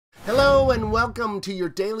Hello and welcome to your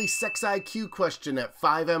daily sex IQ question at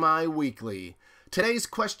 5MI Weekly. Today's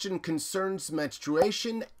question concerns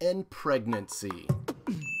menstruation and pregnancy.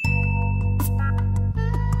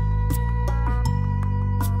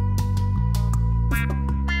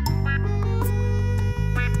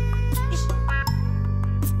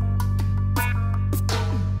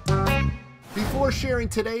 Before sharing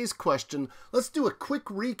today's question, let's do a quick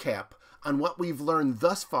recap on what we've learned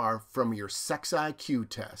thus far from your sex IQ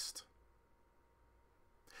test.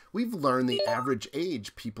 We've learned the average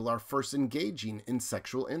age people are first engaging in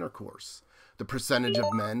sexual intercourse, the percentage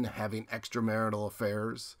of men having extramarital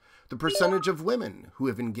affairs, the percentage of women who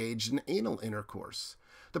have engaged in anal intercourse,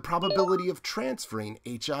 the probability of transferring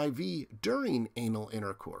HIV during anal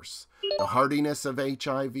intercourse, the hardiness of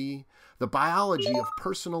HIV, the biology of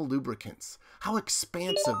personal lubricants, how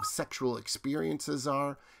expansive sexual experiences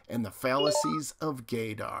are, and the fallacies of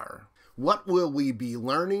gaydar. What will we be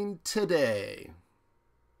learning today?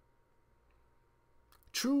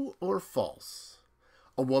 True or false?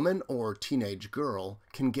 A woman or teenage girl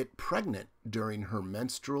can get pregnant during her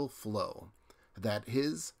menstrual flow. That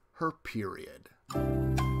is, her period.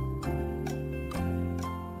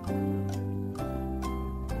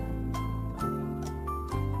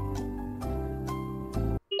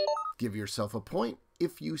 Give yourself a point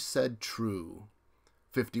if you said true.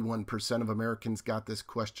 51% of Americans got this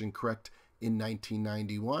question correct in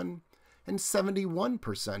 1991, and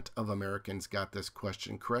 71% of Americans got this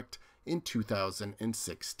question correct in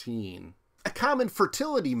 2016. A common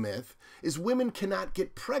fertility myth is women cannot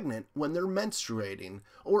get pregnant when they're menstruating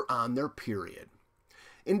or on their period.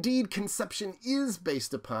 Indeed, conception is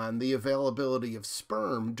based upon the availability of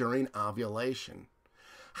sperm during ovulation.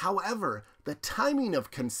 However, the timing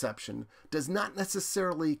of conception does not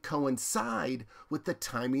necessarily coincide with the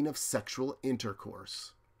timing of sexual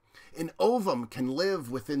intercourse. An ovum can live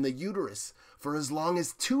within the uterus for as long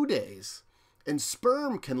as 2 days, and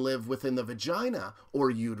sperm can live within the vagina or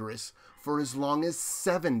uterus for as long as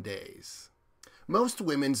 7 days. Most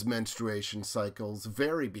women's menstruation cycles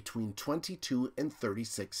vary between 22 and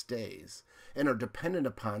 36 days and are dependent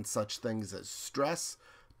upon such things as stress,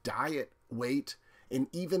 diet, weight, and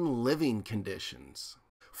even living conditions.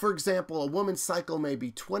 For example, a woman's cycle may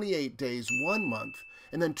be 28 days one month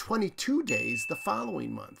and then 22 days the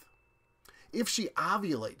following month. If she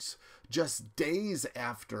ovulates just days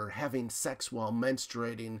after having sex while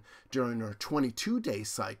menstruating during her 22-day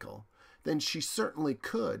cycle, then she certainly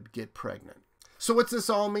could get pregnant. So what's this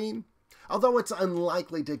all mean? Although it's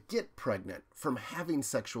unlikely to get pregnant from having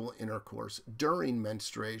sexual intercourse during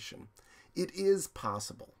menstruation, it is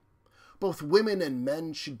possible. Both women and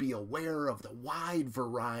men should be aware of the wide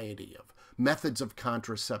variety of methods of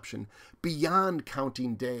contraception beyond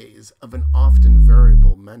counting days of an often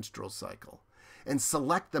variable menstrual cycle, and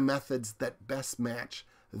select the methods that best match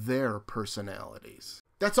their personalities.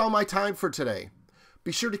 That's all my time for today.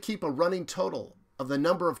 Be sure to keep a running total of the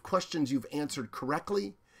number of questions you've answered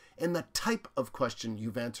correctly and the type of question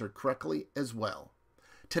you've answered correctly as well.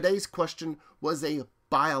 Today's question was a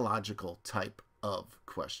biological type of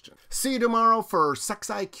question. See you tomorrow for Sex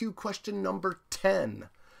IQ question number 10,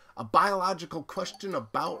 a biological question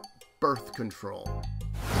about birth control.